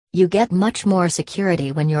You get much more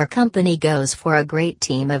security when your company goes for a great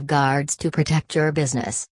team of guards to protect your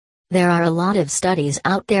business. There are a lot of studies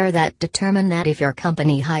out there that determine that if your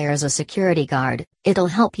company hires a security guard, it'll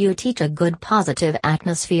help you teach a good positive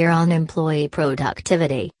atmosphere on employee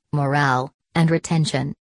productivity, morale, and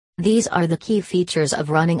retention. These are the key features of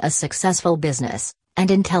running a successful business,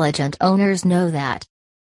 and intelligent owners know that.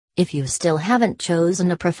 If you still haven't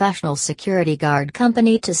chosen a professional security guard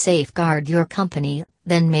company to safeguard your company,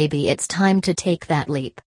 then maybe it's time to take that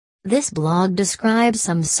leap. This blog describes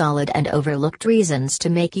some solid and overlooked reasons to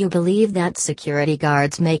make you believe that security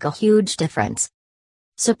guards make a huge difference.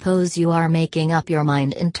 Suppose you are making up your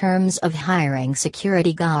mind in terms of hiring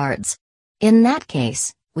security guards. In that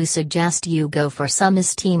case, we suggest you go for some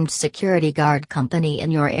esteemed security guard company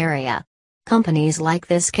in your area. Companies like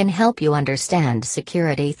this can help you understand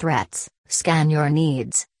security threats, scan your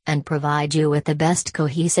needs, and provide you with the best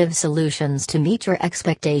cohesive solutions to meet your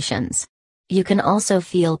expectations. You can also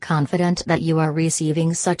feel confident that you are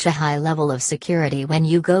receiving such a high level of security when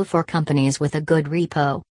you go for companies with a good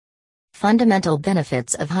repo. Fundamental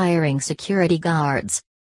benefits of hiring security guards.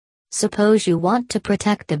 Suppose you want to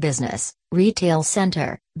protect a business, retail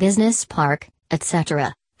center, business park,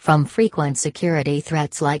 etc., from frequent security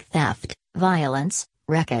threats like theft, violence,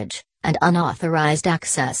 wreckage, and unauthorized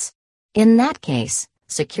access. In that case,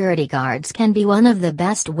 security guards can be one of the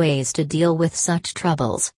best ways to deal with such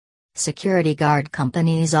troubles. Security guard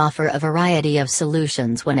companies offer a variety of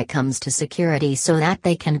solutions when it comes to security so that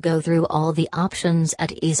they can go through all the options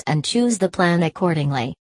at ease and choose the plan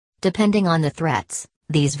accordingly. Depending on the threats,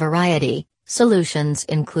 these solutions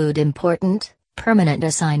include important, permanent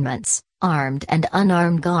assignments, armed and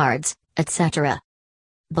unarmed guards, etc.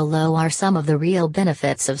 Below are some of the real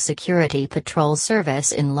benefits of security patrol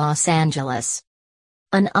service in Los Angeles.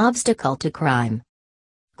 An obstacle to crime.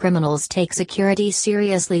 Criminals take security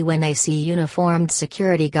seriously when they see uniformed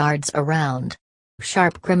security guards around.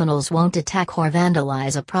 Sharp criminals won't attack or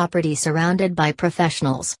vandalize a property surrounded by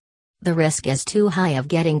professionals. The risk is too high of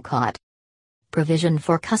getting caught. Provision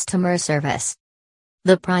for customer service.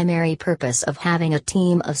 The primary purpose of having a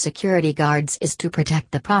team of security guards is to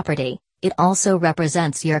protect the property. It also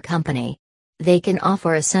represents your company. They can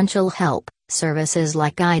offer essential help, services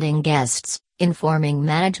like guiding guests, informing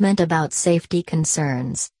management about safety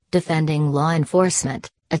concerns, defending law enforcement,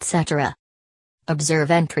 etc.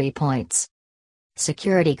 Observe entry points.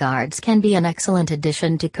 Security guards can be an excellent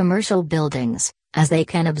addition to commercial buildings, as they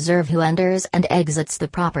can observe who enters and exits the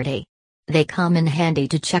property. They come in handy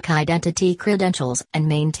to check identity credentials and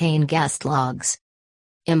maintain guest logs.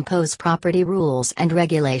 Impose property rules and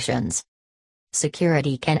regulations.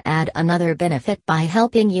 Security can add another benefit by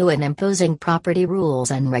helping you in imposing property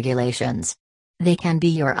rules and regulations. They can be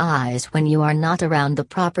your eyes when you are not around the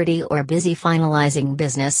property or busy finalizing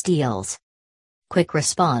business deals. Quick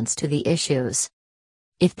response to the issues.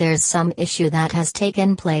 If there's some issue that has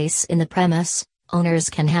taken place in the premise, owners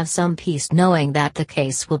can have some peace knowing that the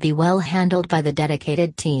case will be well handled by the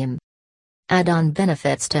dedicated team. Add-on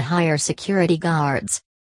benefits to hire security guards.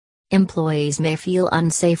 Employees may feel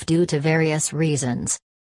unsafe due to various reasons.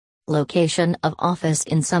 Location of office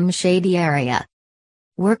in some shady area.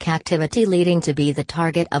 Work activity leading to be the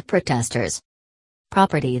target of protesters.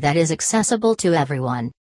 Property that is accessible to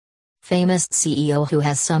everyone. Famous CEO who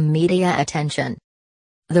has some media attention.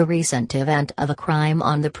 The recent event of a crime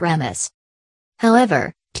on the premise.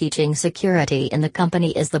 However, teaching security in the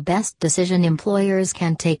company is the best decision employers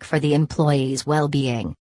can take for the employees'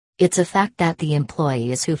 well-being. It's a fact that the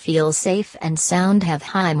employees who feel safe and sound have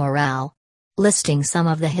high morale. Listing some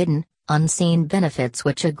of the hidden, unseen benefits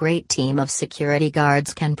which a great team of security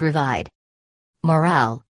guards can provide.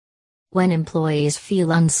 Morale. When employees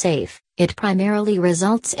feel unsafe, it primarily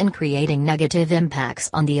results in creating negative impacts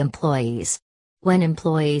on the employees. When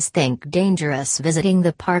employees think dangerous visiting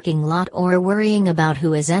the parking lot or worrying about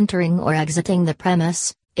who is entering or exiting the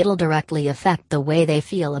premise, it'll directly affect the way they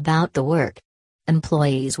feel about the work.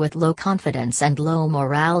 Employees with low confidence and low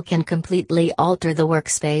morale can completely alter the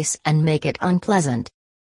workspace and make it unpleasant.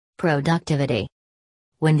 Productivity.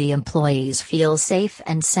 When the employees feel safe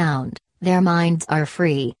and sound, their minds are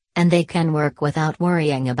free, and they can work without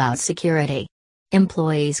worrying about security.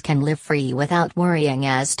 Employees can live free without worrying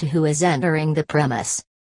as to who is entering the premise.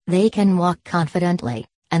 They can walk confidently,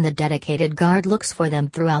 and the dedicated guard looks for them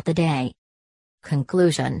throughout the day.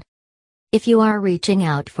 Conclusion. If you are reaching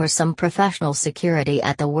out for some professional security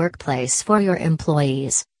at the workplace for your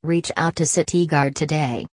employees, reach out to CityGuard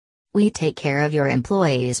today. We take care of your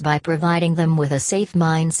employees by providing them with a safe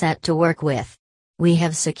mindset to work with. We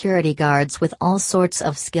have security guards with all sorts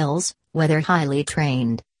of skills, whether highly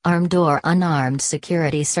trained, armed or unarmed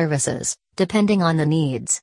security services, depending on the needs.